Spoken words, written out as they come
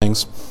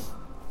things.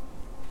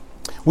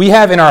 We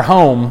have in our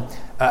home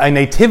a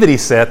nativity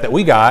set that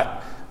we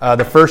got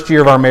the first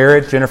year of our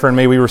marriage, Jennifer and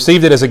me. We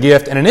received it as a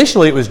gift, and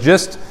initially it was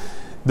just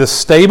the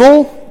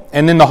stable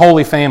and then the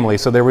Holy Family.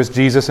 So there was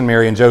Jesus and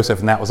Mary and Joseph,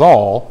 and that was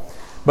all.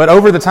 But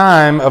over the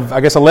time of,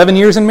 11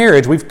 years in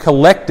marriage, we've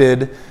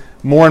collected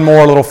more and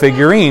more little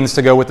figurines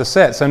to go with the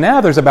set. So now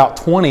there's about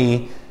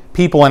 20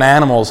 people and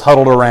animals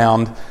huddled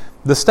around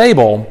the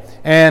stable.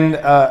 And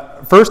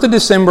 1st of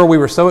December, we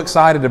were so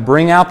excited to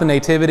bring out the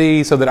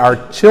nativity so that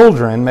our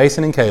children,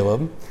 Mason and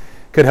Caleb,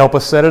 could help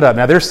us set it up.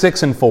 Now, they're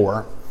 6 and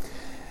 4.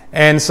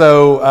 And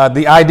so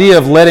the idea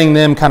of letting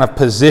them kind of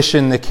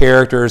position the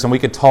characters and we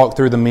could talk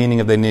through the meaning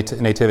of the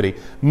nativity,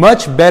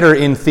 much better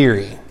in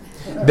theory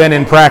than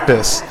in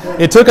practice.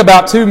 It took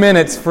about 2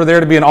 minutes for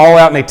there to be an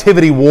all-out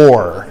nativity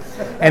war.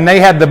 And they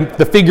had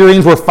the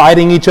figurines were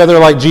fighting each other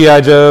like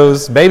G.I.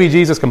 Joes. Baby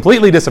Jesus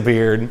completely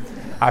disappeared.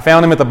 I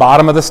found him at the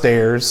bottom of the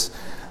stairs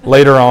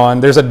later on.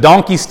 There's a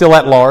donkey still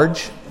at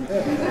large.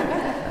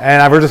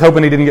 And we're just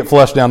hoping he didn't get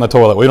flushed down the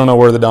toilet. We don't know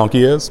where the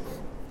donkey is.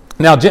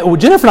 Now,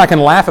 Jennifer and I can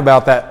laugh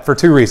about that for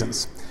 2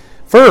 reasons.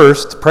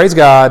 First, praise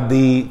God,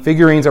 the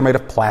figurines are made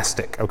of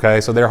plastic, okay?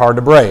 So they're hard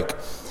to break.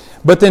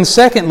 But then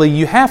secondly,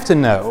 you have to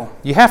know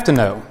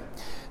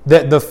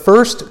that the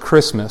first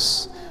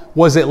Christmas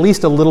was at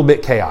least a little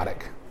bit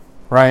chaotic,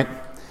 right?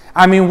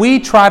 I mean, we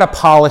try to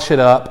polish it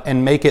up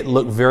and make it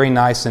look very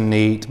nice and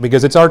neat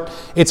because it's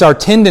our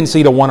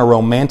tendency to want to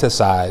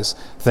romanticize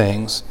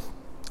things.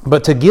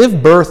 But to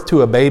give birth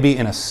to a baby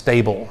in a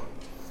stable,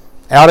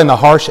 out in the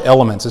harsh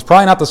elements, is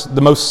probably not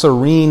the most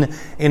serene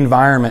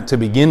environment to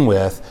begin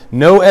with.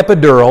 No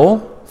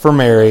epidural for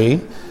Mary,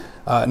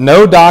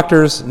 no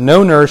doctors,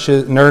 no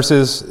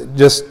nurses,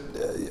 just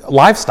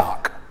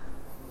livestock.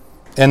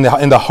 And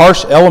the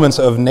harsh elements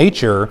of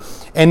nature.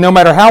 And no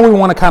matter how we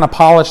want to kind of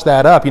polish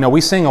that up,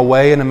 we sing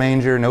away in a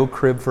manger, no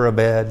crib for a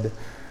bed.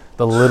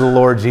 The little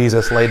Lord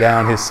Jesus lay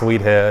down his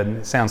sweet head.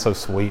 It sounds so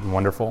sweet and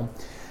wonderful.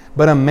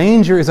 But a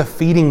manger is a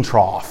feeding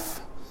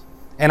trough.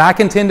 And I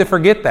can tend to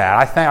forget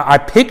that. I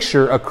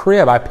picture a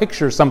crib. I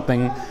picture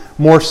something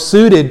more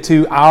suited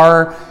to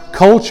our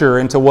culture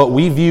and to what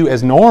we view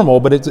as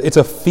normal, but it's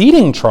a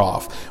feeding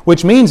trough,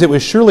 which means it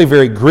was surely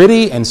very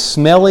gritty and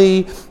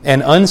smelly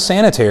and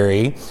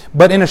unsanitary,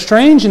 but in a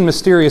strange and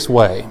mysterious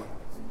way,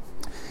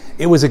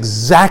 it was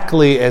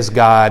exactly as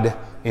God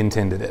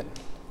intended it.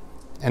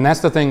 And that's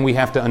the thing we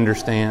have to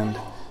understand.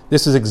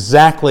 This is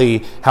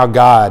exactly how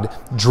God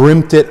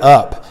dreamt it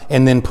up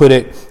and then put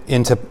it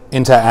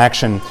into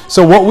action.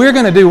 So what we're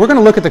going to do, we're going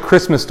to look at the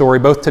Christmas story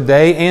both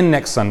today and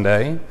next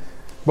Sunday,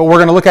 but we're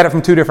going to look at it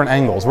from 2 different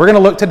angles. We're going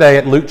to look today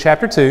at Luke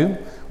chapter 2,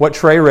 what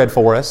Trey read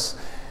for us,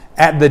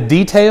 at the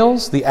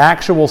details, the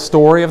actual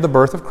story of the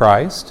birth of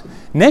Christ.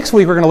 Next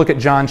week, we're going to look at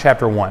John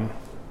chapter 1.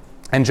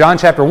 And John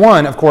chapter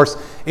 1, of course,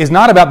 is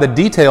not about the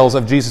details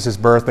of Jesus'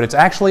 birth, but it's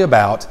actually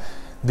about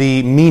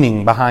the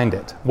meaning behind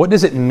it. What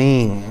does it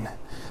mean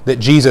that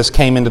Jesus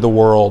came into the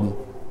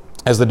world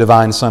as the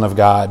divine Son of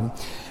God?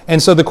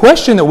 And so the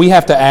question that we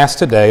have to ask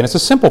today, and it's a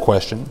simple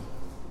question,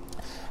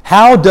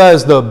 how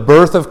does the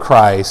birth of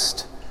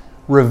Christ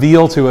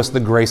reveal to us the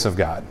grace of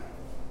God?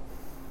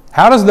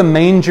 How does the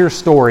manger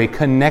story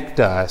connect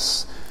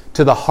us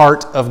to the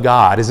heart of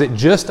God? Is it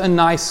just a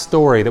nice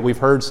story that we've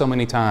heard so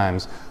many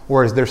times?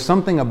 Or is there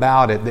something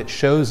about it that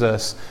shows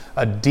us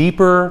a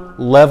deeper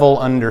level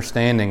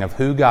understanding of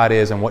who God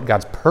is and what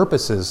God's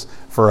purposes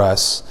for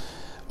us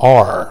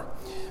are?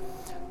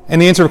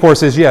 And the answer, of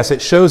course, is yes,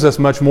 it shows us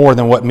much more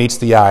than what meets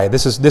the eye.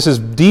 This is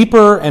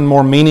deeper and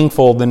more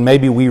meaningful than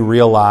maybe we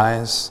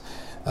realize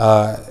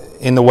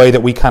in the way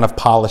that we kind of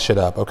polish it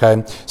up,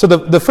 okay? So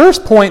the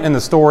first point in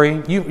the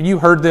story, you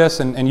heard this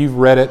and you've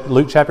read it,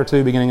 Luke chapter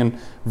 2, beginning in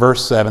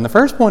verse 7. The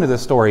first point of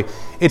this story,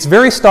 it's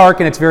very stark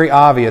and it's very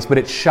obvious, but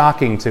it's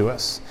shocking to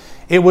us.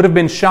 It would have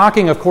been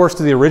shocking, of course,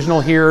 to the original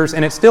hearers,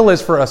 and it still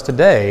is for us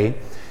today.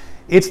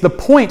 It's the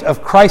point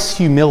of Christ's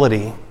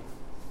humility.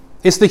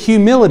 It's the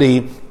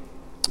humility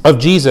of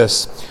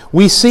Jesus.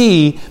 We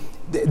see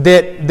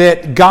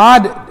that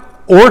God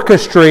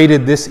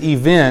orchestrated this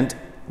event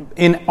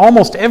in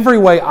almost every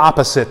way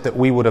opposite that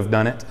we would have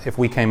done it if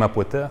we came up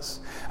with this.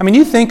 I mean,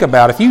 you think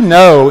about it, if you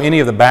know any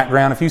of the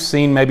background, if you've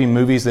seen maybe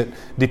movies that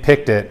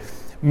depict it,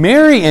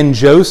 Mary and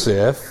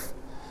Joseph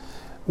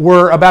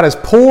were about as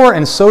poor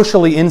and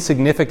socially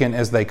insignificant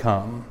as they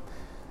come.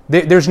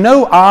 There's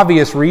no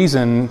obvious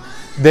reason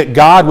that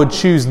God would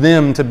choose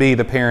them to be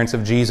the parents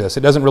of Jesus.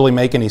 It doesn't really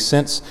make any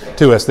sense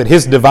to us that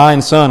His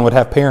divine Son would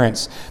have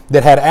parents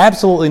that had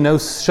absolutely no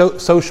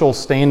social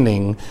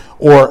standing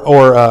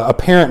or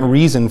apparent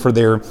reason for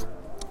their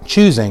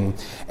choosing.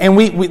 And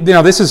we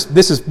this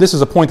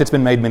is a point that's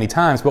been made many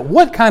times. But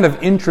what kind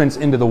of entrance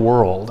into the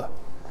world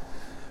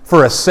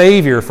for a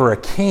Savior, for a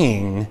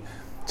King,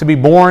 to be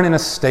born in a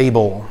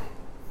stable,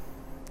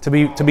 to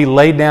be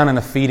laid down in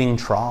a feeding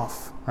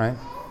trough, right?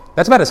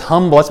 That's about as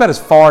humble, that's about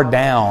as far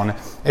down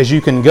as you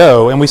can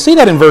go. And we see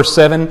that in verse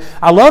 7.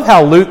 I love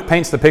how Luke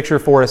paints the picture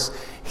for us.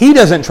 He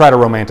doesn't try to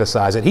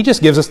romanticize it. He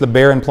just gives us the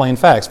bare and plain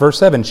facts. Verse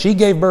 7, she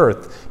gave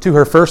birth to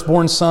her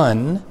firstborn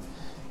son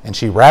and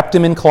she wrapped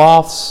him in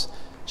cloths.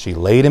 She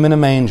laid him in a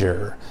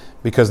manger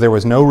because there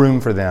was no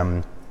room for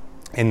them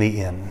in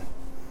the inn.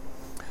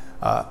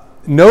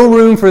 No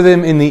room for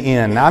them in the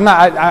inn. Now,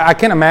 I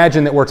can't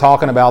imagine that we're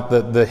talking about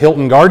the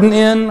Hilton Garden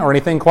Inn or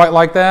anything quite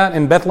like that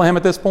in Bethlehem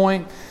at this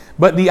point.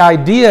 But the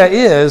idea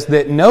is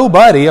that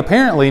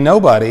apparently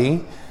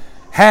nobody,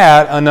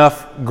 had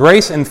enough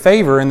grace and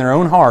favor in their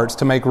own hearts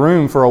to make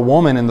room for a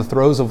woman in the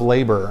throes of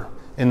labor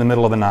in the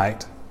middle of the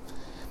night.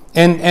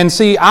 And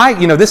see,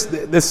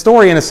 this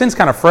story in a sense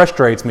kind of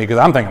frustrates me because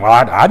I'm thinking, well,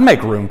 I'd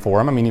make room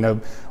for him. I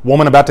mean,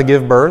 woman about to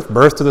give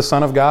birth to the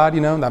Son of God,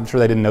 I'm sure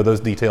they didn't know those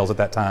details at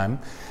that time.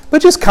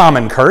 But just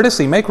common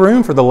courtesy, make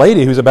room for the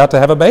lady who's about to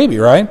have a baby,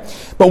 right?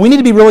 But we need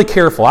to be really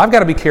careful. I've got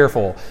to be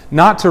careful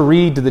not to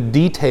read the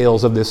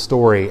details of this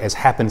story as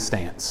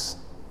happenstance.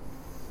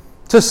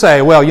 To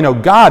say, well,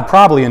 God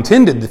probably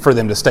intended for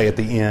them to stay at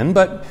the inn,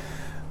 but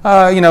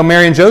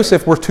Mary and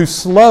Joseph were too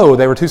slow.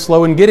 They were too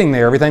slow in getting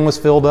there. Everything was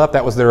filled up.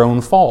 That was their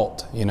own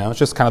fault. It's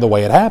just kind of the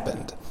way it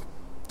happened.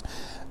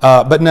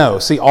 But no,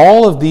 see,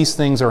 all of these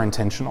things are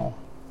intentional.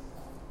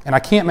 And I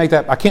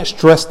can't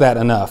stress that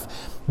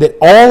enough, that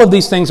all of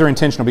these things are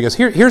intentional, because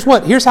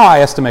here's how I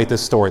estimate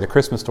this story, the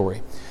Christmas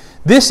story.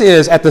 This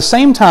is, at the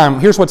same time,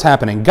 here's what's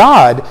happening.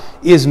 God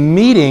is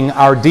meeting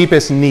our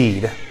deepest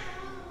need,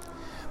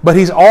 but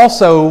He's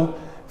also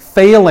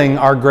failing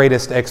our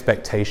greatest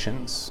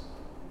expectations.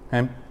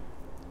 Okay?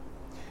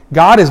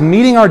 God is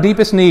meeting our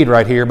deepest need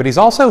right here, but He's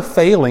also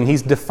failing.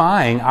 He's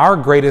defying our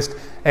greatest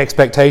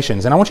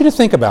expectations. And I want you to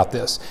think about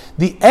this.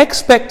 The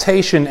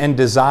expectation and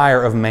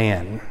desire of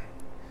man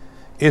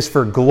is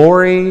for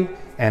glory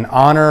and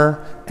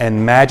honor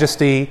and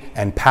majesty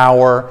and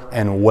power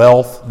and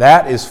wealth.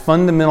 That is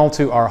fundamental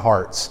to our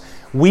hearts.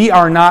 We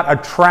are not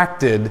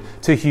attracted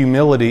to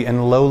humility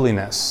and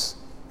lowliness.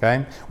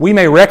 Okay? We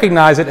may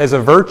recognize it as a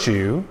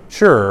virtue,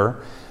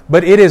 sure,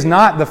 but it is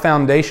not the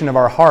foundation of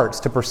our hearts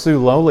to pursue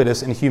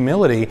lowliness and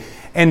humility.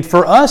 And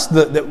for us,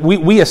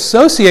 we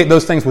associate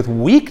those things with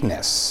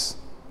weakness.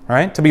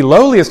 Right? To be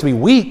lowly is to be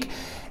weak.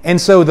 And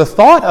so the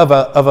thought of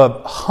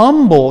a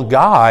humble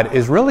God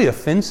is really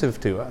offensive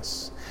to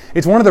us.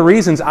 It's one of the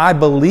reasons I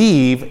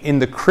believe in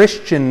the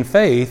Christian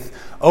faith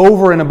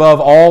over and above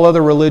all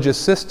other religious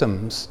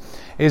systems,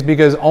 is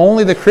because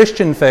only the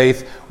Christian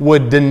faith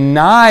would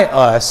deny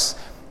us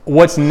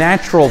what's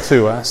natural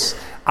to us.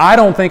 I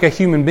don't think a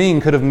human being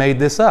could have made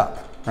this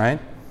up, right?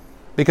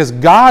 Because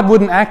God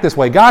wouldn't act this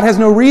way. God has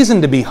no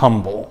reason to be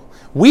humble.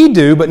 We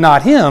do, but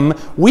not Him.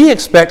 We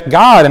expect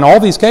God in all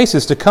these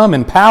cases to come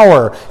in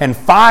power and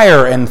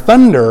fire and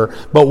thunder.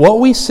 But what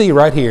we see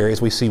right here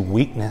is we see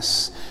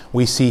weakness.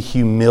 We see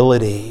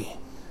humility.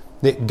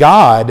 That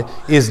God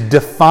is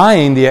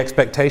defying the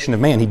expectation of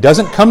man. He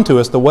doesn't come to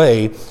us the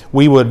way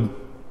we would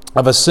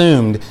have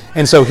assumed.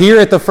 And so here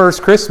at the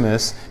first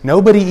Christmas,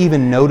 nobody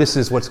even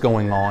notices what's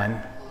going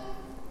on.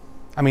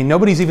 I mean,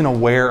 nobody's even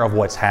aware of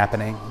what's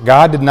happening.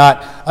 God did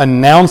not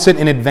announce it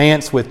in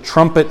advance with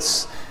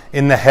trumpets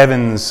in the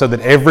heavens so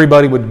that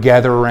everybody would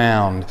gather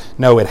around.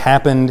 No, it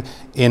happened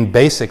in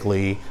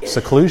basically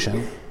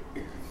seclusion.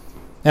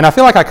 And I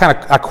feel like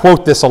I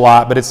quote this a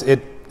lot, but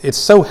it's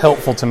so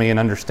helpful to me in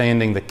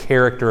understanding the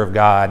character of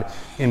God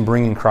in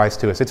bringing Christ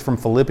to us. It's from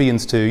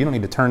Philippians 2. You don't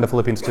need to turn to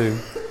Philippians 2.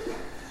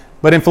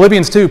 But in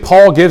Philippians 2,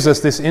 Paul gives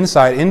us this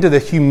insight into the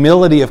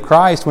humility of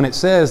Christ when it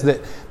says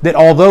that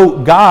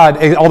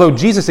although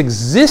Jesus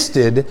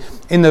existed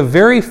in the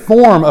very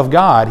form of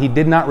God, He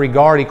did not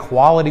regard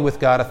equality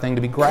with God a thing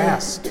to be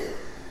grasped.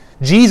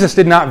 Jesus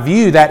did not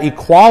view that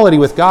equality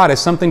with God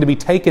as something to be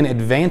taken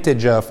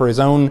advantage of for His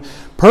own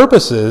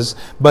purposes,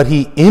 but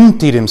He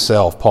emptied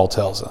Himself, Paul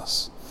tells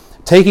us,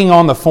 taking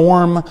on the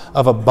form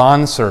of a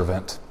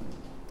bondservant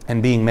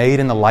and being made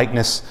in the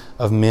likeness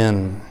of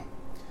men.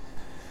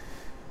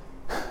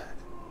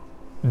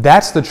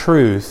 That's the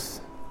truth,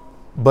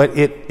 but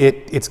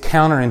it's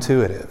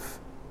counterintuitive,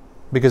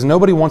 because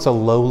nobody wants a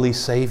lowly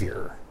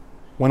Savior.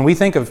 When we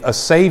think of a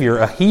Savior,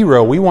 a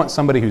hero, we want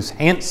somebody who's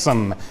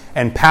handsome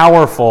and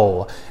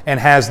powerful and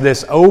has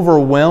this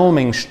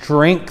overwhelming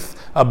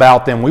strength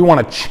about them. We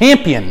want a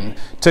champion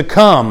to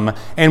come,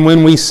 and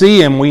when we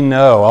see Him, we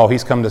know, oh,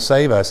 He's come to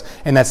save us.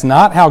 And that's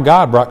not how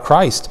God brought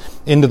Christ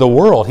into the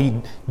world.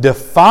 He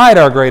defied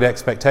our great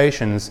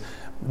expectations,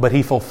 but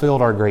He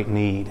fulfilled our great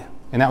need.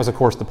 And that was, of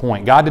course, the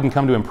point. God didn't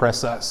come to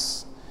impress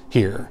us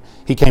here.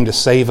 He came to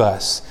save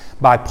us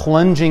by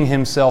plunging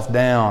Himself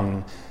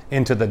down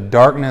into the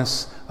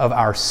darkness of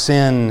our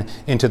sin,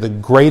 into the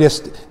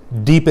greatest,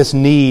 deepest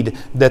need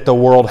that the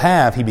world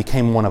have. He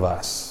became one of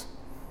us.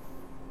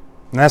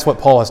 And that's what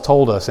Paul has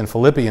told us in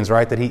Philippians,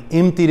 right? That He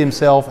emptied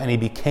Himself and He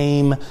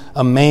became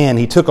a man.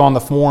 He took on the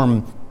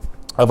form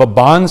of a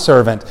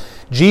bondservant.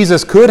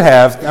 Jesus could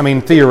have,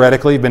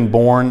 theoretically, been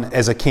born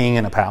as a king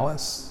in a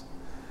palace,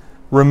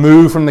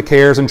 removed from the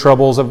cares and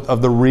troubles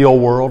of the real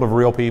world, of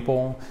real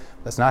people.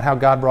 That's not how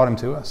God brought Him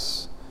to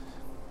us.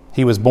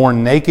 He was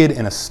born naked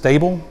in a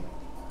stable,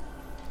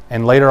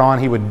 and later on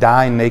He would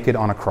die naked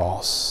on a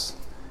cross.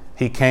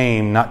 He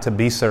came not to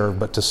be served,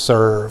 but to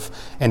serve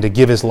and to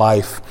give his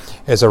life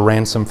as a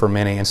ransom for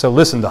many. And so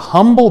listen, the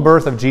humble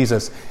birth of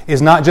Jesus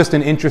is not just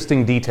an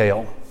interesting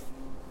detail.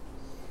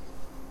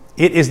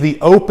 It is the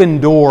open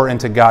door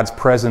into God's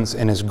presence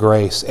and his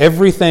grace.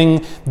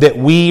 Everything that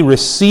we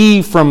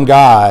receive from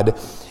God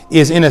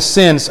is, in a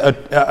sense,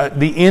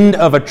 the end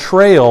of a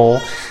trail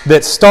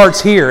that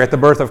starts here at the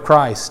birth of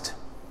Christ.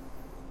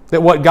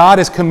 That what God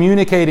is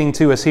communicating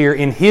to us here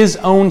in his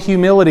own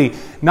humility,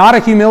 not a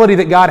humility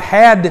that God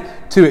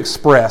had to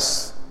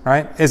express,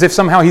 right? As if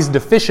somehow he's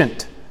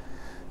deficient.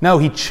 No,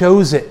 he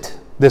chose it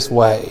this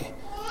way.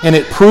 And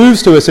it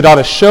proves to us, it ought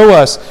to show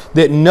us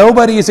that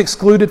nobody is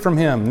excluded from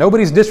him.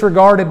 Nobody's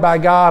disregarded by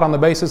God on the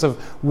basis of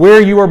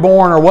where you were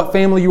born or what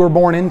family you were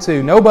born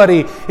into.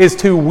 Nobody is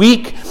too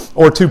weak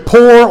or too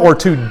poor or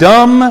too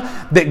dumb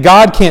that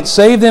God can't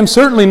save them.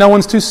 Certainly no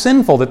one's too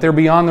sinful that they're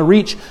beyond the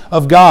reach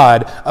of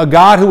God. A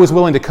God who was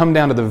willing to come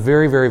down to the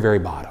very, very, very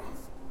bottom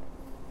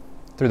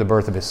through the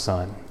birth of his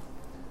Son,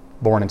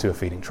 born into a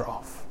feeding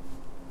trough.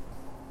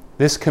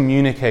 This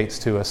communicates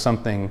to us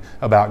something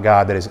about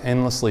God that is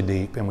endlessly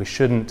deep, and we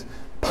shouldn't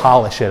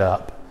polish it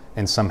up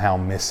and somehow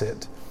miss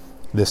it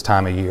this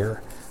time of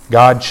year.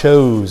 God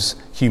chose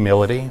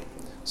humility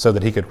so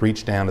that he could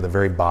reach down to the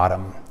very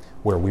bottom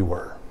where we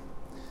were.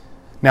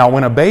 Now,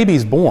 when a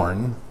baby's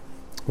born,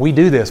 we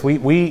do this.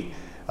 We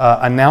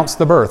announce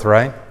the birth,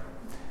 right?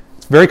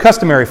 It's very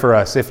customary for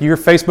us. If you're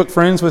Facebook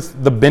friends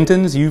with the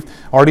Bentons, you've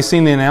already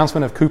seen the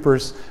announcement of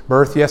Cooper's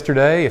birth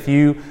yesterday. If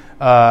you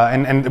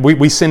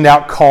we send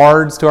out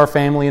cards to our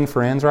family and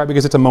friends, right?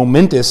 Because it's a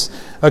momentous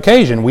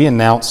occasion. We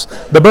announce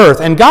the birth.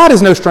 And God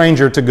is no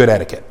stranger to good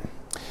etiquette.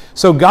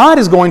 So God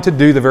is going to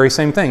do the very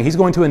same thing. He's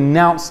going to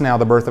announce now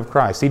the birth of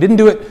Christ. He didn't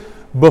do it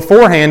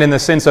beforehand in the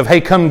sense of,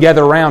 hey, come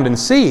gather around and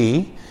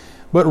see.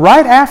 But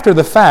right after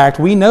the fact,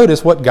 we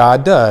notice what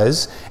God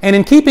does. And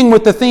in keeping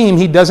with the theme,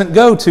 he doesn't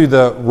go to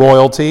the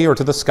royalty or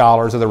to the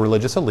scholars or the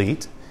religious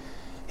elite.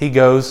 He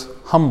goes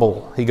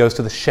humble. He goes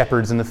to the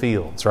shepherds in the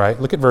fields, right?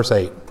 Look at verse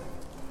 8.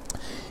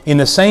 In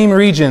the same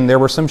region, there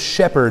were some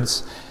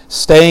shepherds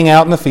staying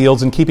out in the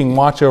fields and keeping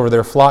watch over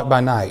their flock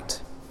by night.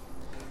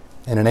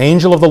 And an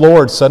angel of the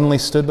Lord suddenly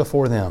stood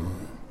before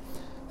them,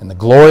 and the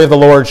glory of the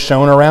Lord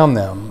shone around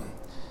them,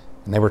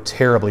 and they were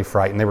terribly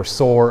frightened. They were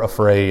sore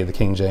afraid, the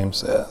King James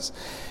says.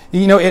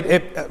 You know,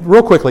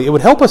 real quickly, it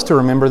would help us to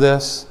remember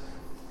this,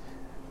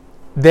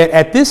 that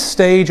at this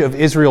stage of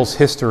Israel's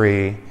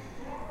history,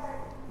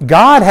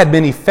 God had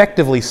been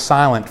effectively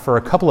silent for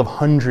a couple of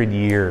 100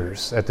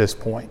 years at this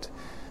point.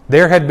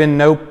 There had been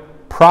no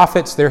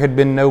prophets. There had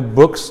been no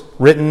books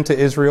written to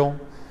Israel.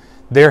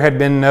 There had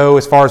been no,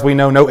 as far as we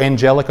know, no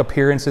angelic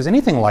appearances,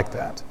 anything like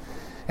that.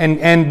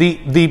 And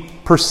the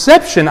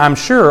perception, I'm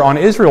sure, on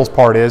Israel's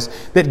part is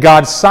that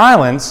God's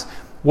silence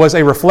was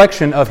a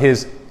reflection of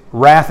his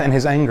wrath and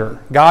his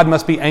anger. God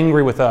must be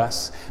angry with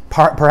us.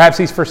 Perhaps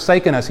he's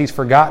forsaken us. He's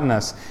forgotten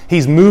us.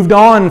 He's moved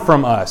on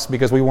from us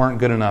because we weren't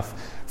good enough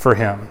for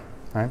him.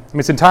 Right? I mean,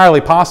 it's entirely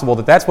possible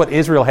that that's what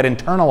Israel had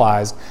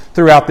internalized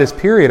throughout this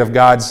period of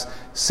God's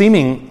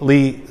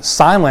seemingly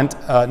silent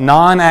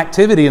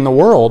non-activity in the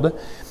world.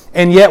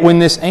 And yet when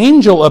this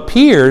angel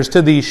appears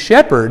to these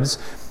shepherds,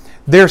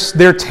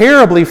 they're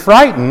terribly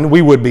frightened.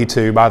 We would be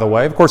too, by the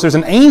way. Of course, there's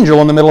an angel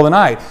in the middle of the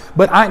night.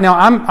 But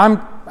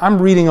I'm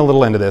reading a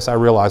little into this, I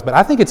realize. But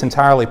I think it's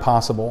entirely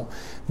possible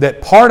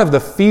that part of the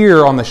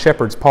fear on the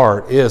shepherd's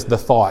part is the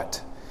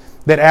thought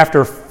that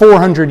after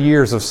 400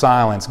 years of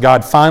silence,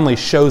 God finally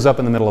shows up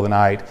in the middle of the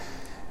night,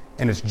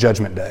 and it's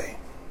Judgment Day.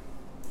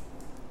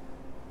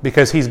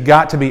 Because he's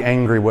got to be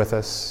angry with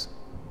us.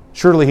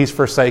 Surely he's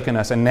forsaken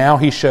us, and now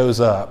he shows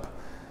up,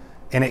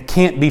 and it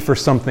can't be for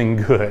something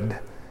good.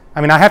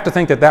 I mean, I have to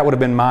think that would have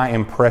been my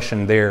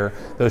impression there,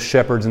 those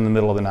shepherds in the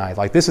middle of the night.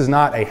 Like, this is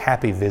not a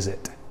happy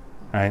visit,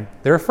 right?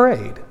 They're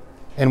afraid,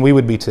 and we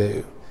would be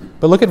too.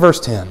 But look at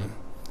verse 10.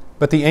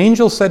 But the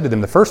angel said to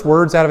them, the first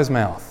words out of his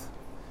mouth,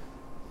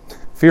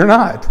 "Fear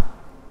not."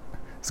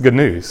 It's good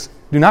news.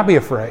 Do not be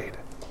afraid.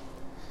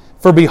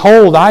 For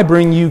behold, I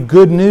bring you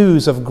good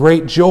news of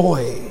great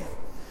joy,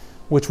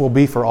 which will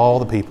be for all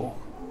the people.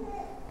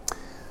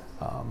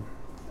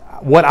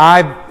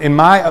 In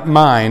my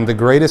mind, the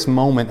greatest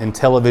moment in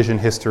television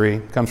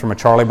history comes from A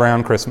Charlie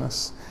Brown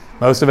Christmas.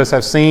 Most of us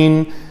have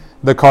seen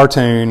the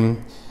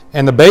cartoon,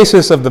 and the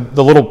basis of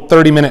the little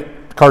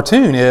 30-minute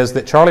cartoon is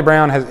that Charlie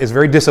Brown is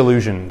very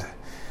disillusioned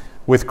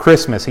with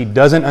Christmas. He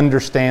doesn't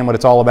understand what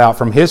it's all about.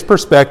 From his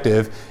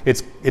perspective,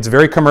 it's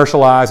very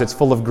commercialized, it's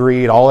full of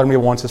greed, all anybody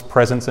wants is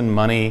presents and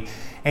money,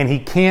 and he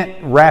can't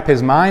wrap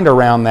his mind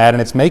around that,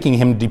 and it's making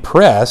him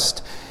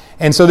depressed.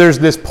 And so there's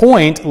this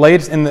point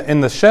late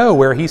in the show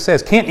where he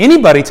says, "Can't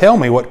anybody tell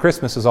me what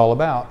Christmas is all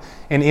about?"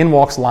 And in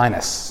walks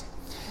Linus.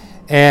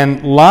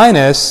 And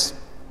Linus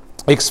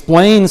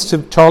explains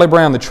to Charlie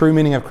Brown the true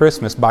meaning of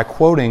Christmas by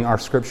quoting our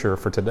scripture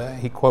for today.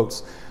 He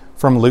quotes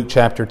from Luke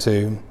chapter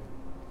 2.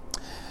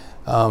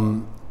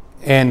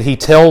 And he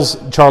tells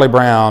Charlie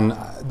Brown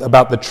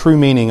about the true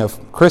meaning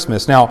of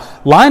Christmas. Now,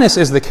 Linus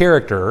is the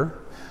character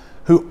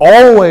who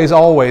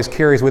always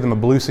carries with him a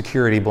blue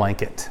security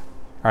blanket.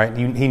 All right,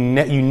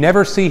 you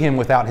never see him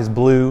without his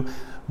blue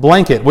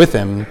blanket with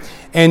him.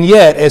 And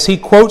yet, as he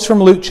quotes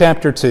from Luke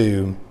chapter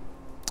 2,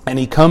 and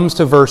he comes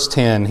to verse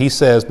 10, he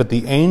says, "But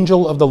the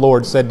angel of the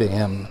Lord said to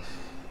him,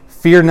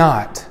 'Fear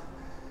not,'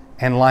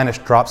 and Linus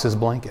drops his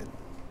blanket.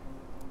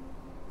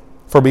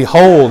 'For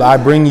behold, I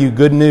bring you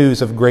good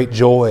news of great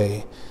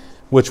joy,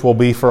 which will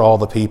be for all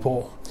the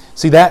people.'"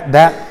 See,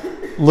 that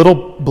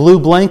little blue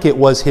blanket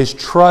was his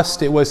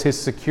trust. It was his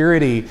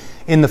security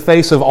in the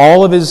face of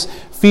all of his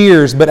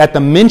fears. But at the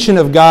mention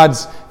of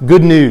God's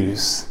good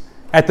news,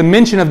 at the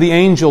mention of the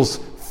angels,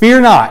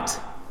 "Fear not,"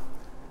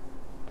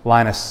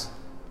 Linus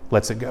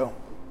lets it go.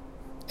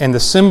 And the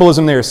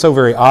symbolism there is so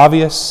very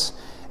obvious,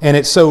 and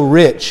it's so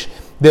rich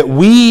that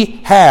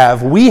we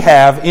have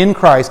in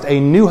Christ a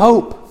new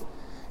hope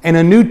and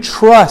a new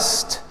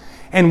trust,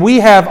 and we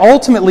have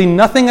ultimately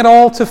nothing at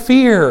all to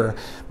fear,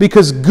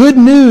 because good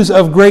news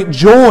of great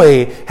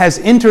joy has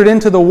entered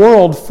into the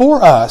world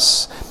for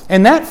us.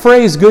 And that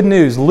phrase, good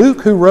news,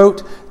 Luke, who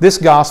wrote this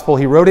gospel,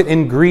 he wrote it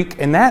in Greek,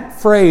 and that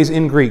phrase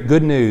in Greek,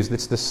 good news,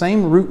 that's the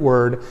same root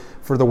word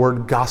for the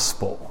word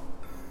gospel.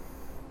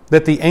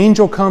 That the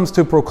angel comes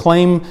to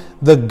proclaim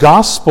the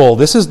gospel.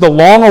 This is the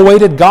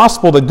long-awaited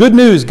gospel, the good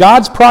news,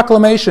 God's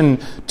proclamation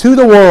to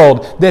the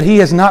world that He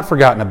has not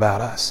forgotten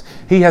about us.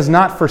 He has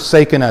not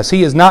forsaken us.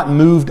 He has not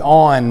moved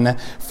on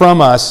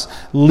from us,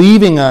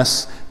 leaving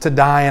us to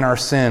die in our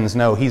sins.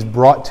 No, He's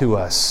brought to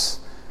us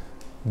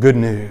good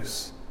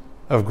news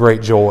of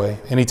great joy.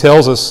 And He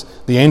tells us,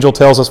 the angel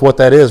tells us what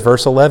that is.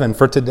 Verse 11,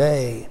 "For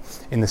today,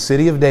 in the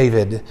city of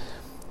David,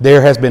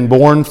 there has been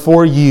born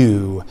for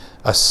you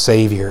a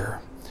Savior,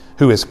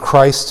 who is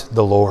Christ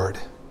the Lord.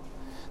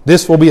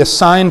 This will be a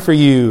sign for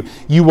you.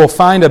 You will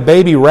find a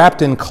baby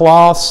wrapped in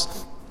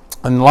cloths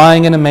and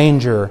lying in a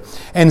manger."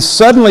 And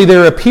suddenly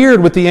there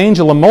appeared with the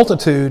angel a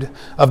multitude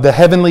of the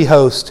heavenly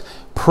host,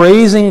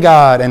 praising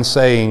God and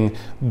saying,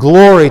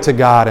 "Glory to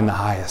God in the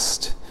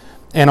highest,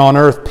 and on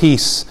earth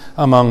peace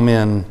among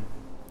men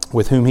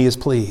with whom He is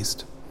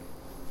pleased."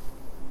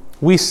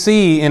 We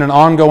see in an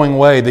ongoing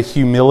way the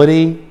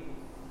humility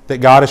that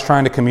God is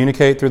trying to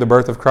communicate through the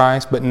birth of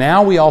Christ, but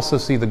now we also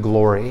see the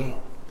glory.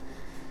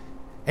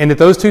 And that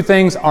those two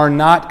things are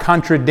not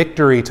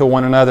contradictory to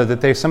one another,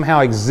 that they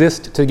somehow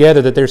exist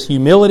together, that there's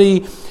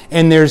humility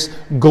and there's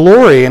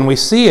glory, and we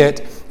see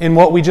it in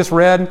what we just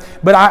read.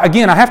 But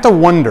I have to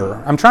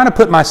wonder, I'm trying to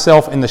put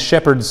myself in the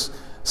shepherd's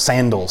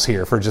sandals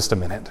here for just a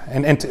minute,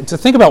 and to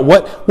think about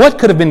what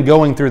could have been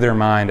going through their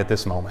mind at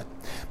this moment.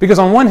 Because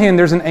on one hand,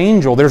 there's an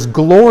angel, there's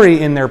glory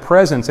in their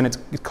presence, and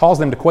it caused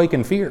them to quake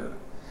in fear.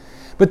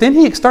 But then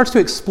he starts to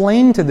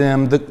explain to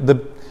them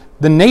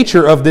the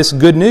nature of this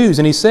good news.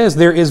 And he says,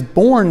 there is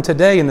born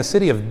today in the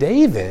city of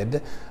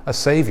David a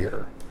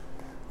Savior.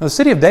 Now, the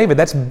city of David,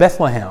 that's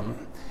Bethlehem.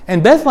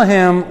 And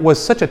Bethlehem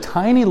was such a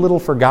tiny little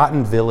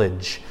forgotten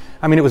village.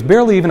 I mean, it was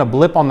barely even a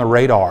blip on the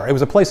radar. It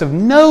was a place of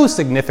no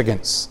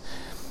significance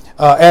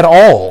at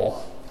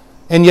all.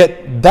 And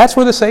yet, that's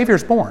where the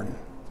Savior's born.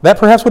 That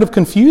perhaps would have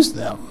confused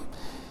them.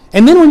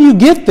 And then when you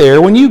get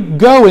there, when you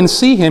go and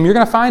see Him, you're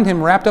going to find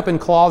Him wrapped up in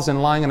cloths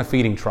and lying in a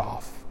feeding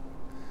trough.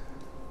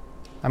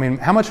 I mean,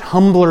 how much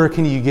humbler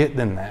can you get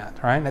than that,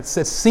 right? It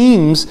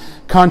seems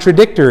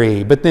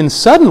contradictory. But then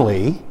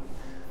suddenly,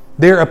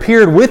 there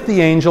appeared with the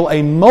angel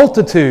a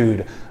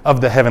multitude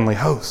of the heavenly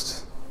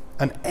hosts,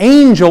 an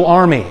angel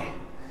army,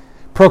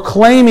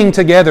 proclaiming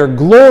together,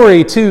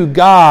 "Glory to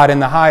God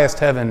in the highest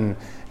heaven,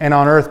 and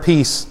on earth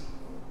peace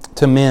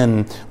to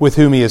men with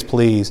whom He is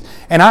pleased."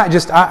 And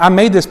I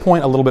made this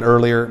point a little bit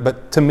earlier,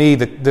 but to me,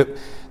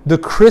 the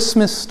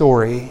Christmas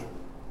story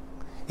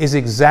is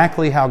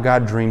exactly how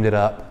God dreamed it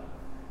up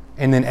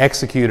and then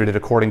executed it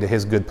according to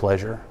His good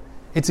pleasure.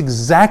 It's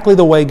exactly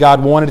the way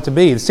God wanted it to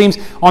be. It seems,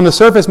 on the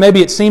surface,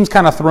 maybe it seems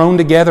kind of thrown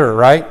together,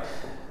 right?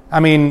 I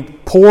mean,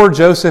 poor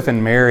Joseph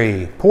and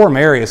Mary, poor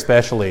Mary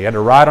especially, had to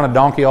ride on a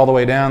donkey all the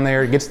way down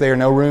there, gets there,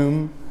 no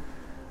room.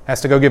 Has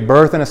to go give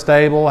birth in a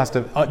stable, has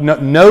to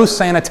no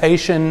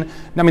sanitation.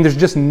 I mean, there's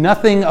just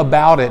nothing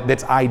about it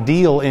that's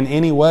ideal in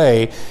any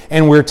way.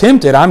 And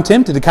I'm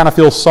tempted to kind of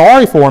feel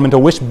sorry for them and to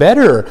wish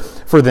better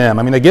for them.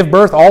 I mean, they give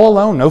birth all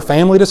alone, no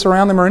family to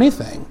surround them or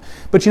anything.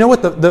 But you know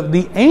what?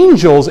 The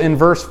angels in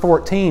verse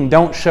 14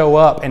 don't show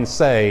up and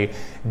say,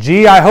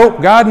 "Gee, I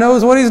hope God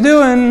knows what He's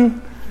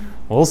doing.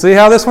 We'll see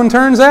how this one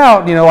turns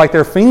out." You know, like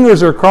their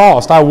fingers are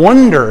crossed. I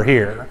wonder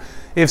here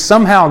if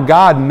somehow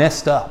God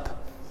messed up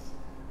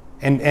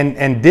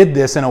and did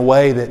this in a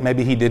way that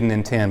maybe He didn't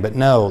intend. But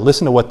no,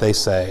 listen to what they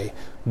say.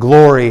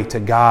 "Glory to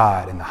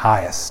God in the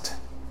highest."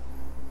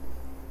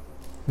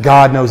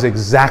 God knows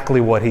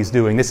exactly what He's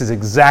doing. This is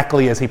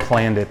exactly as He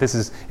planned it. This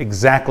is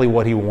exactly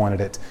what He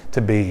wanted it to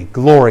be.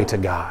 Glory to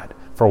God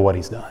for what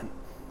He's done.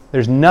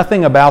 There's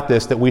nothing about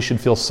this that we should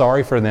feel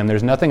sorry for them.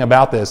 There's nothing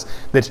about this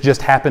that's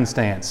just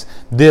happenstance.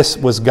 This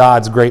was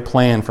God's great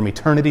plan from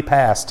eternity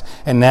past,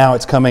 and now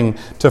it's coming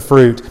to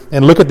fruit.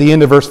 And look at the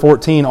end of verse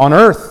 14. "On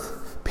earth,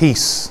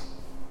 peace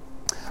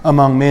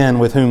among men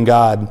with whom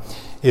God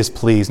is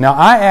pleased." Now,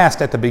 I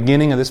asked at the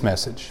beginning of this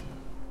message,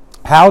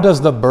 how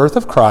does the birth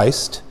of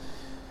Christ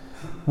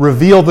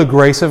reveal the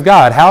grace of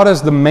God? How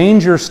does the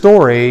manger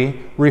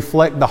story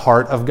reflect the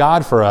heart of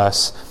God for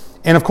us?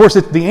 And of course,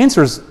 the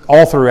answer is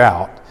all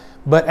throughout.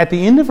 But at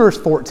the end of verse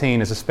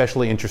 14 is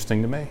especially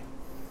interesting to me.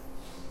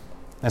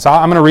 And so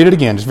I'm going to read it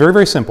again. Just very,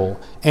 very simple.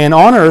 And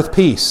on earth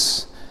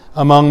peace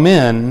among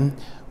men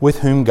with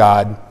whom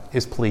God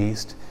is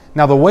pleased.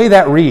 Now the way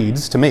that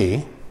reads to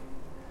me,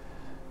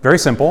 very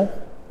simple.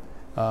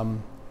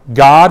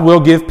 God will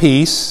give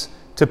peace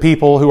to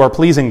people who are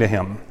pleasing to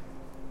Him.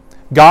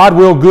 God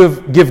will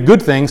give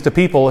good things to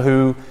people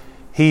who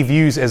He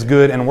views as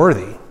good and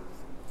worthy.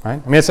 Right?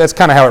 I mean, that's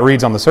kind of how it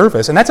reads on the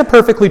surface. And that's a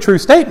perfectly true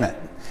statement.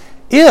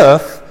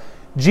 If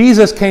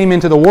Jesus came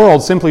into the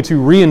world simply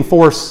to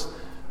reinforce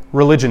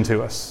religion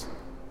to us.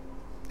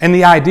 And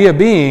the idea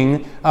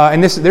being,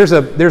 and there's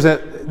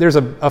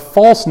a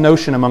false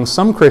notion among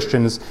some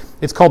Christians,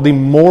 it's called the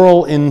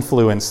moral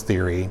influence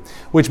theory,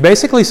 which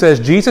basically says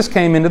Jesus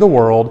came into the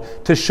world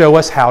to show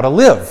us how to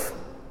live,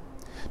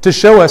 to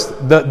show us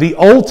the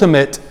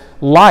ultimate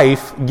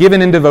life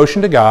given in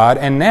devotion to God,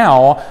 and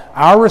now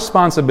our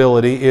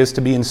responsibility is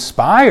to be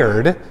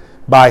inspired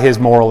by His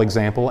moral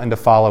example and to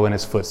follow in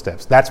His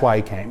footsteps. That's why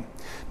He came.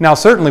 Now,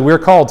 certainly we're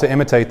called to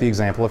imitate the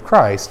example of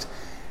Christ,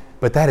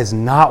 but that is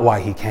not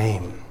why He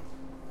came.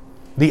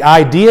 The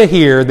idea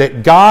here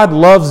that God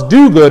loves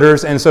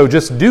do-gooders, and so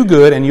just do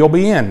good and you'll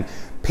be in.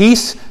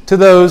 Peace to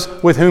those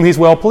with whom He's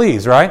well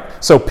pleased, right?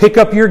 So pick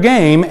up your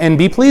game and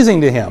be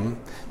pleasing to Him.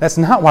 That's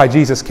not why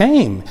Jesus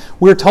came.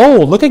 We're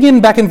told, look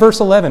again back in verse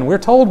 11, we're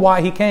told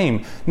why He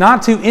came.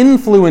 Not to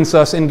influence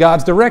us in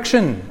God's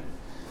direction.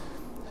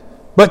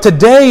 But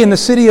today in the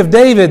city of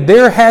David,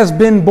 there has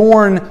been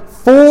born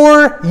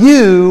for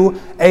you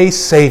a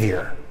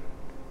Savior,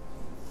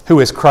 who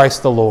is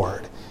Christ the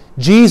Lord.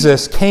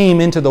 Jesus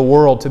came into the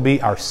world to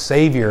be our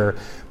Savior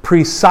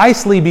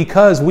precisely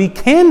because we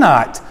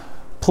cannot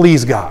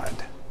please God.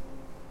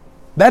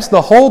 That's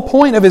the whole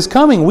point of His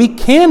coming. We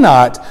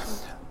cannot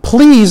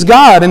please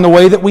God in the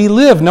way that we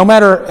live. No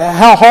matter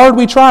how hard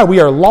we try, we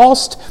are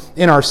lost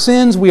in our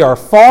sins. We are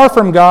far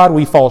from God.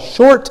 We fall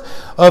short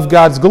of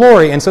God's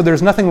glory. And so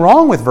there's nothing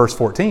wrong with verse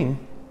 14.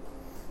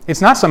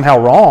 It's not somehow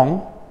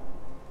wrong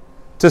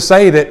to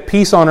say that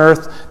peace on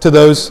earth to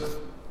those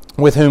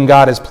with whom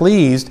God is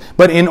pleased.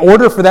 But in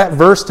order for that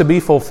verse to be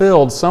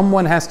fulfilled,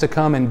 someone has to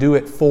come and do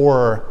it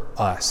for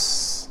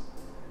us.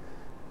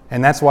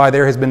 And that's why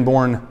there has been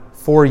born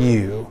for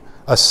you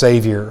a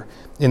Savior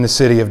in the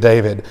city of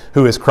David,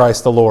 who is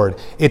Christ the Lord.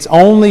 It's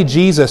only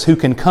Jesus who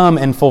can come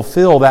and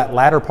fulfill that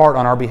latter part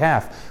on our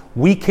behalf.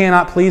 We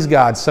cannot please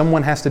God.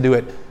 Someone has to do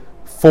it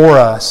for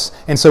us.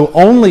 And so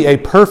only a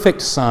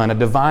perfect Son, a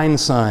divine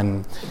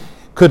Son,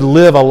 could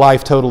live a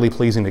life totally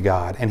pleasing to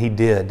God. And He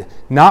did.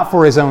 Not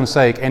for His own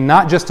sake, and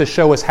not just to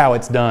show us how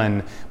it's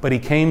done, but He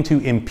came to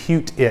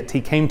impute it.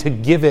 He came to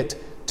give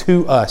it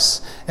to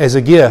us as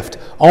a gift.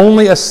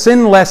 Only a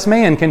sinless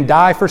man can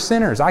die for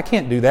sinners. I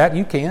can't do that.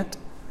 You can't.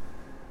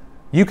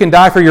 You can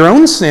die for your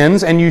own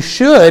sins, and you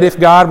should if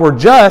God were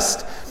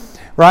just,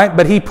 right?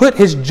 But He put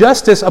His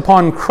justice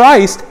upon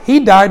Christ. He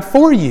died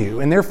for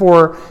you, and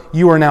therefore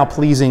you are now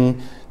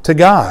pleasing to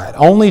God.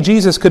 Only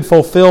Jesus could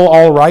fulfill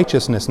all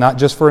righteousness, not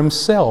just for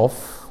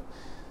Himself,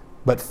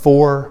 but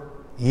for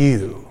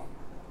you.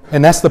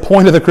 And that's the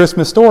point of the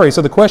Christmas story.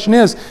 So the question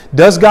is,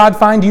 does God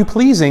find you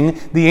pleasing?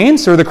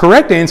 The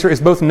correct answer is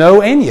both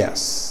no and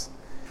yes.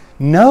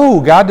 No,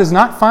 God does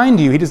not find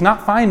you. He does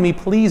not find me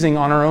pleasing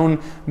on our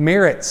own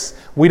merits.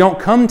 We don't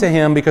come to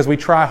Him because we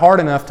try hard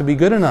enough to be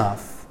good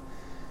enough.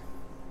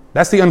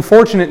 That's the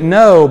unfortunate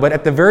no, but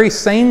at the very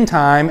same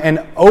time,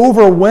 and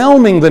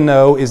overwhelming the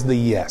no, is the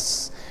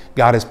yes.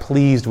 God is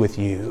pleased with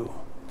you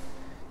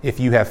if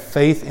you have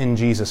faith in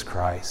Jesus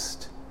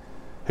Christ,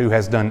 who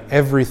has done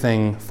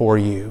everything for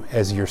you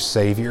as your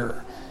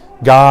Savior.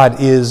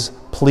 God is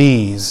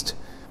pleased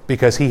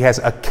because He has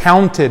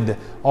accounted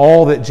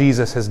all that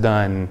Jesus has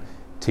done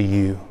to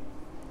you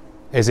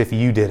as if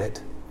you did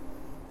it.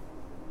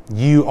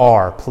 You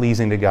are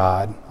pleasing to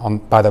God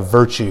by the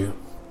virtue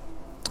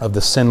of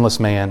the sinless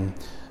man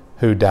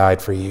who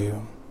died for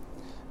you.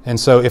 And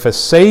so if a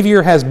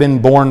Savior has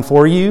been born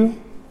for you,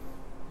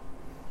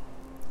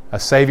 a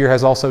Savior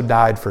has also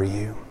died for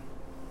you.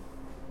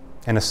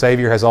 And a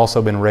Savior has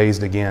also been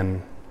raised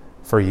again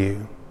for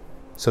you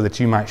so that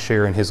you might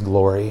share in His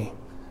glory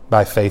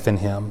by faith in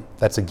Him.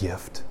 That's a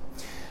gift.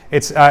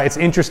 It's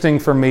interesting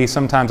for me.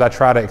 Sometimes I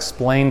try to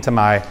explain to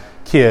my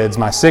kids,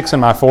 my 6 and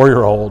my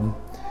 4-year-old,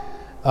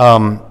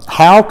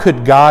 how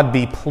could God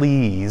be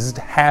pleased,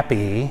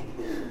 happy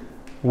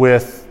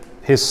with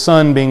His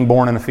Son being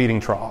born in a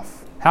feeding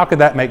trough? How could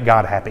that make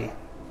God happy?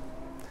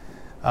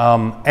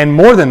 And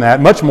more than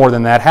that, much more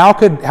than that, how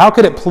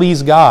could it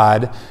please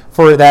God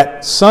for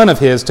that Son of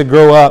His to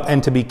grow up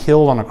and to be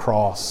killed on a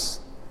cross?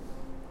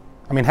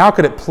 I mean, how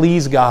could it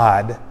please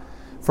God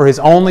for His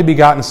only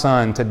begotten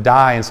Son to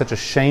die in such a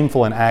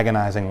shameful and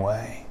agonizing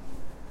way?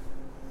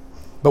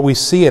 But we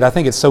see it, I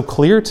think it's so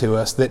clear to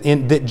us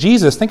that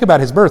Jesus, think about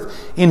His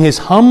birth, in His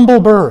humble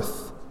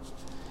birth,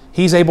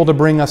 He's able to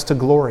bring us to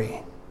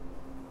glory.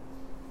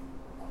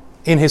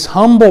 In his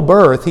humble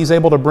birth, he's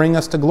able to bring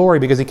us to glory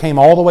because he came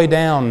all the way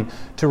down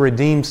to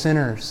redeem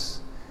sinners.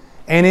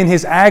 And in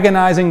his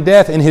agonizing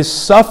death, in his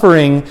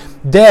suffering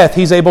death,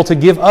 he's able to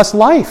give us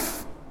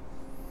life.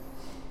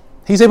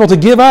 He's able to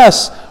give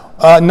us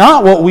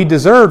not what we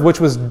deserved, which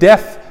was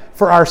death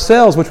for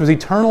ourselves, which was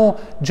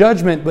eternal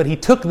judgment, but he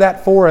took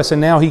that for us,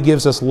 and now he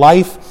gives us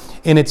life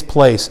in its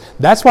place.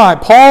 That's why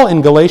Paul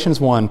in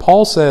Galatians 1,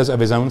 Paul says of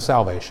his own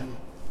salvation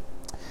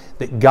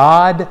that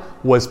God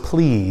was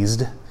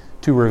pleased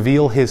to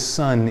reveal his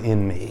Son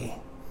in me.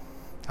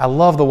 I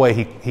love the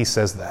way he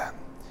says that.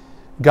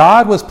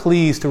 God was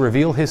pleased to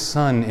reveal his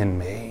Son in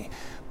me.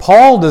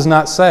 Paul does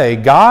not say,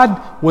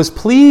 God was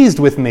pleased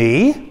with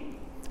me.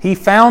 He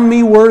found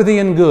me worthy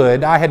and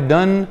good. I had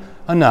done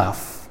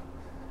enough.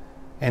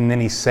 And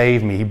then he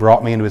saved me. He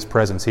brought me into his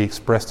presence. He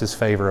expressed his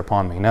favor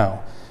upon me.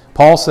 No.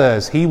 Paul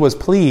says he was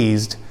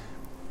pleased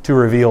to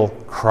reveal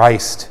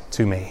Christ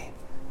to me.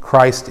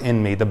 Christ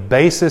in me. The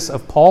basis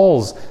of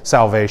Paul's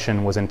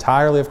salvation was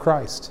entirely of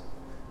Christ.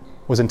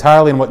 Was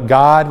entirely in what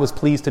God was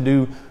pleased to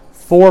do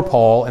for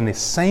Paul, and the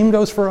same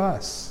goes for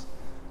us.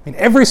 I mean,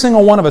 every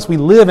single one of us, we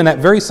live in that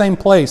very same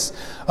place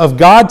of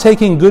God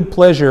taking good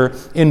pleasure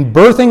in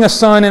birthing a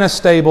son in a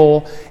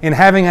stable, in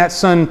having that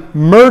son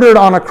murdered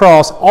on a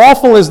cross.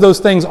 Awful as those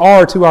things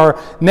are to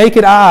our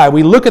naked eye,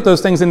 we look at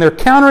those things and they're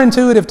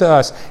counterintuitive to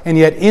us, and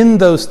yet in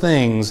those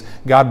things,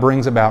 God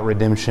brings about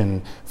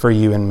redemption for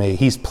you and me.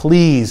 He's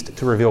pleased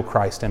to reveal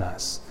Christ in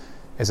us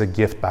as a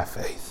gift by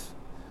faith.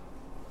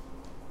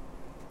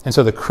 And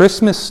so the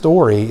Christmas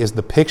story is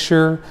the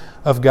picture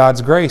of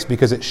God's grace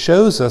because it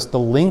shows us the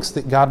lengths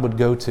that God would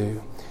go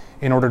to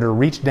in order to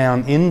reach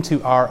down into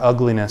our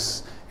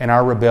ugliness and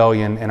our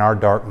rebellion and our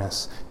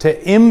darkness,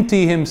 to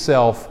empty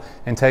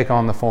himself and take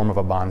on the form of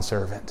a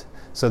bondservant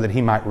so that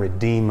he might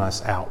redeem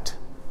us out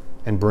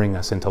and bring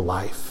us into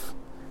life.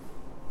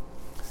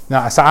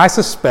 Now, I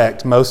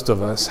suspect most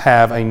of us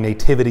have a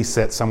nativity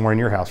set somewhere in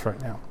your house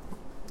right now.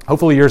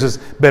 Hopefully yours is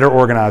better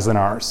organized than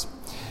ours.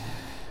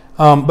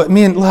 But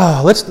man,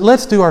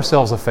 let's do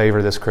ourselves a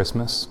favor this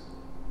Christmas.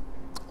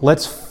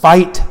 Let's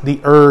fight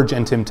the urge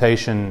and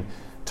temptation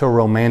to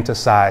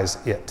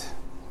romanticize it,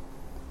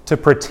 to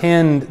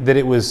pretend that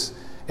it was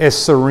as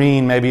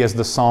serene maybe as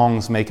the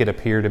songs make it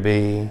appear to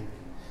be,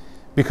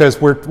 because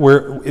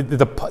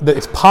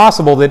it's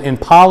possible that in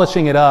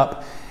polishing it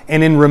up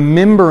and in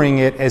remembering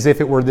it as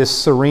if it were this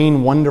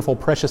serene, wonderful,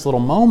 precious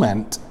little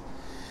moment,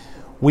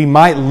 we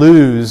might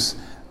lose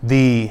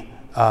the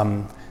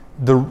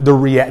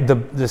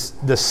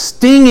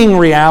stinging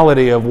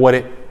reality of what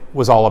it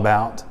was all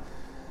about.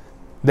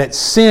 That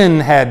sin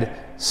had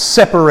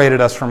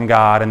separated us from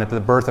God and that the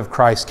birth of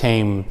Christ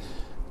came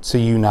to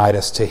unite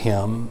us to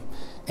Him.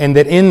 And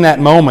that in that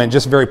moment,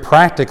 just very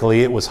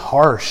practically, it was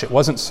harsh. It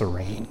wasn't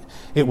serene.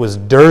 It was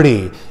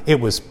dirty. It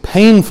was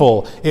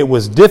painful. It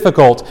was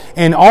difficult.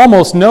 And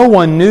almost no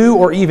one knew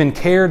or even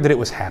cared that it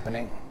was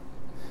happening.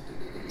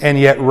 And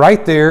yet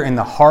right there in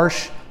the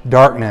harsh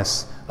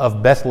darkness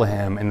of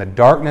Bethlehem, in the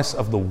darkness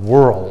of the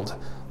world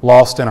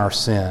lost in our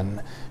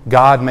sin,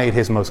 God made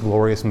His most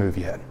glorious move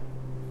yet.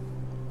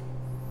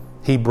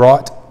 He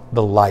brought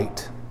the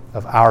light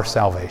of our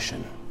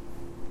salvation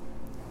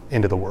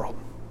into the world.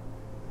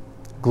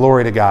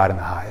 Glory to God in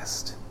the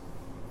highest.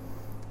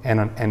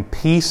 And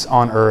peace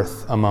on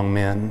earth among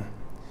men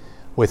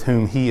with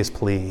whom He is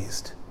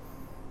pleased,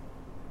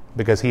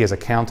 because He has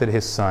accounted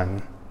His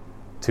Son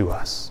to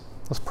us.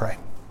 Let's pray.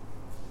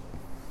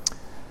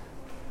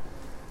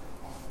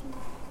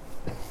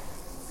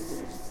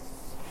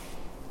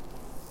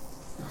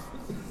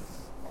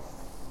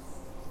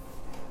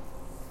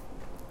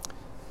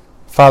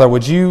 Father,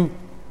 would you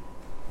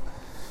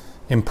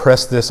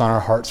impress this on our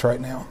hearts right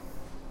now?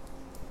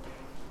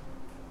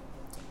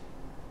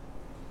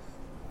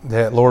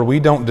 That, Lord, we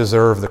don't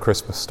deserve the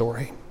Christmas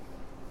story.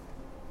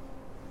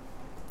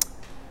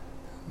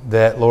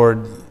 That,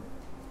 Lord,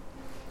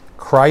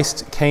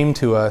 Christ came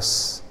to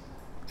us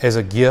as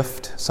a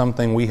gift,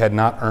 something we had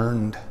not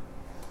earned.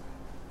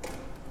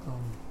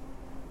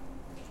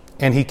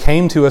 And He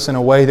came to us in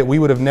a way that we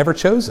would have never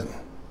chosen.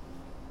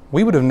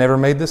 We would have never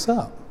made this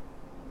up.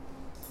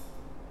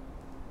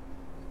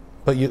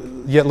 But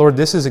yet, Lord,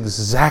 this is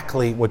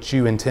exactly what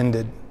You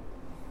intended.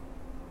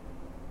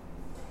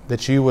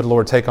 That You would,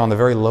 Lord, take on the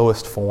very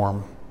lowest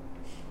form.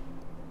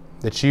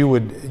 That You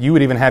would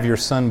even have Your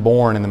Son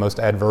born in the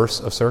most adverse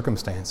of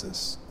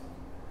circumstances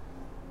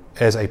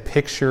as a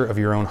picture of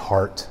Your own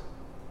heart.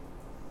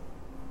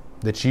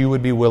 That You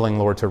would be willing,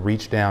 Lord, to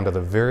reach down to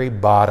the very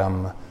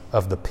bottom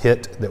of the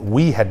pit that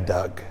we had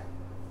dug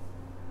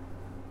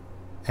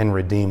and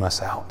redeem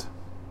us out.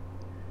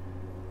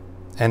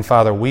 And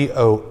Father, we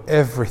owe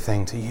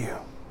everything to You.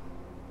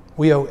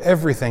 We owe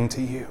everything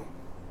to You.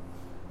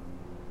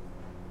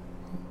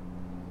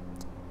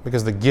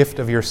 Because the gift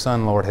of Your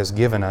Son, Lord, has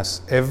given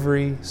us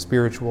every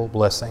spiritual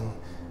blessing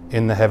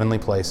in the heavenly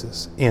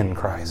places in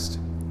Christ.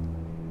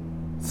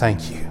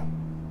 Thank You.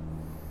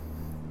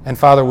 And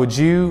Father, would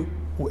You,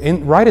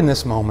 right in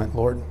this moment,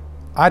 Lord,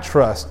 I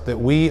trust that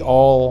we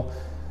all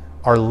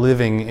are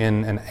living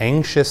in an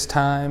anxious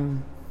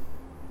time,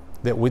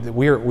 that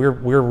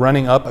we're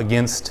running up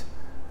against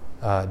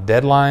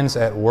deadlines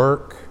at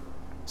work,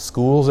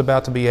 school's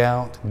about to be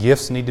out,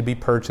 gifts need to be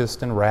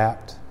purchased and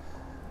wrapped,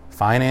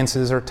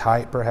 finances are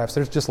tight perhaps.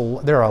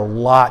 There are a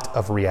lot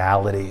of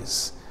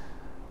realities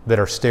that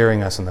are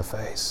staring us in the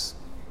face.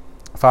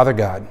 Father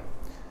God,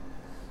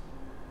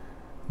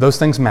 those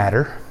things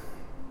matter.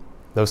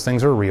 Those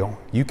things are real.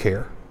 You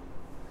care.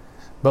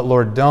 But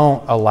Lord,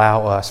 don't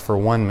allow us for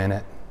 1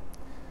 minute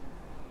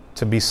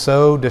to be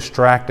so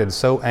distracted,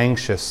 so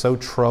anxious, so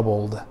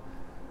troubled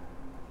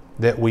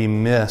that we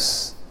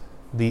miss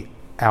the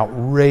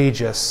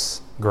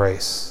outrageous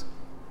grace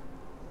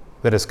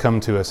that has come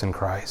to us in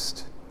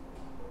Christ.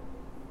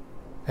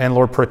 And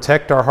Lord,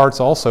 protect our hearts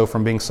also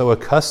from being so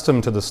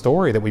accustomed to the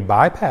story that we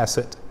bypass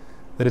it,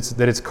 that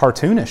it's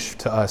cartoonish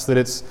to us, that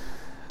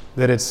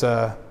it's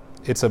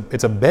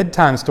a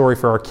bedtime story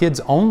for our kids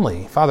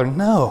only. Father,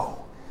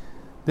 no.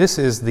 This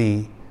is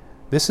the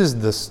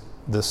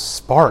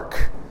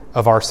spark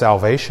of our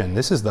salvation.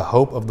 This is the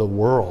hope of the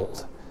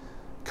world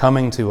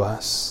coming to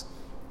us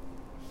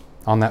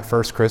on that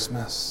first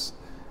Christmas.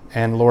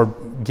 And Lord,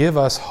 give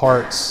us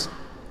hearts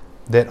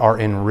that are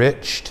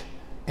enriched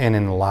and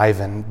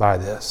enlivened by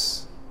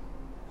this,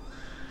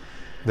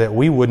 that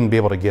we wouldn't be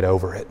able to get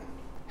over it,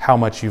 how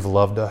much you've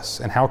loved us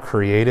and how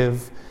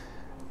creative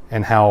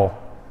and how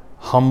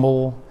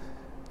humble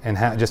and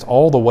how just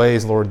all the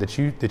ways, Lord, that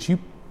you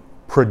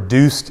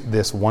produced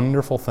this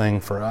wonderful thing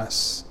for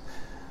us.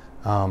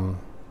 And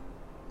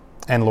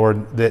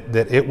Lord, that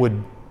it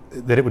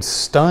would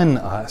stun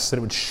us, that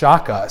it would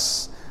shock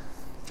us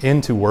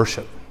into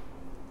worship,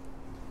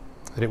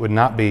 that it would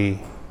not be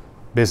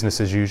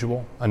business as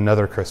usual,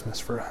 another Christmas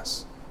for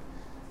us.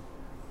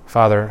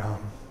 Father,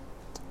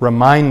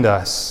 remind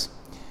us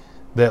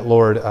that,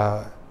 Lord,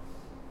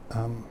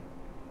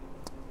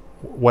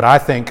 what I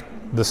think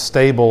the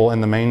stable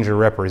and the manger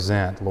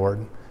represent,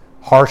 Lord,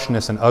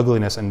 harshness and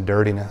ugliness and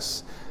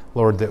dirtiness,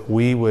 Lord, that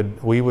we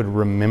would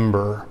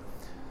remember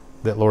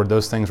that, Lord,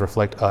 those things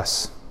reflect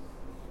us.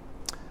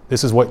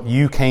 This is what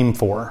you came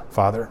for,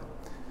 Father,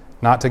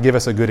 not to give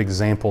us a good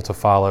example to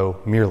follow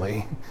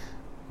merely,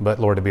 but,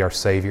 Lord, to be our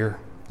Savior.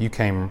 You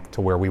came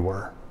to where we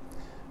were.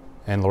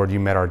 And, Lord, you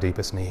met our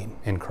deepest need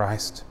in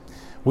Christ.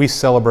 We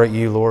celebrate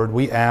you, Lord.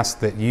 We ask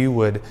that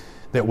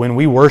that when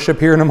we worship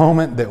here in a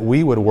moment, that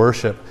we would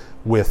worship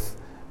with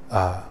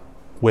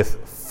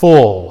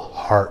full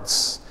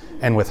hearts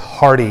and with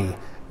hearty,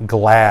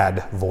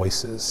 glad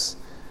voices,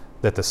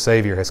 that the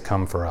Savior has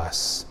come for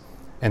us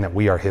and that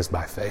we are His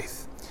by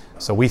faith.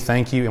 So we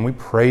thank you and we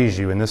praise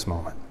you in this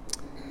moment.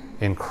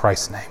 In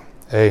Christ's name,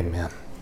 amen.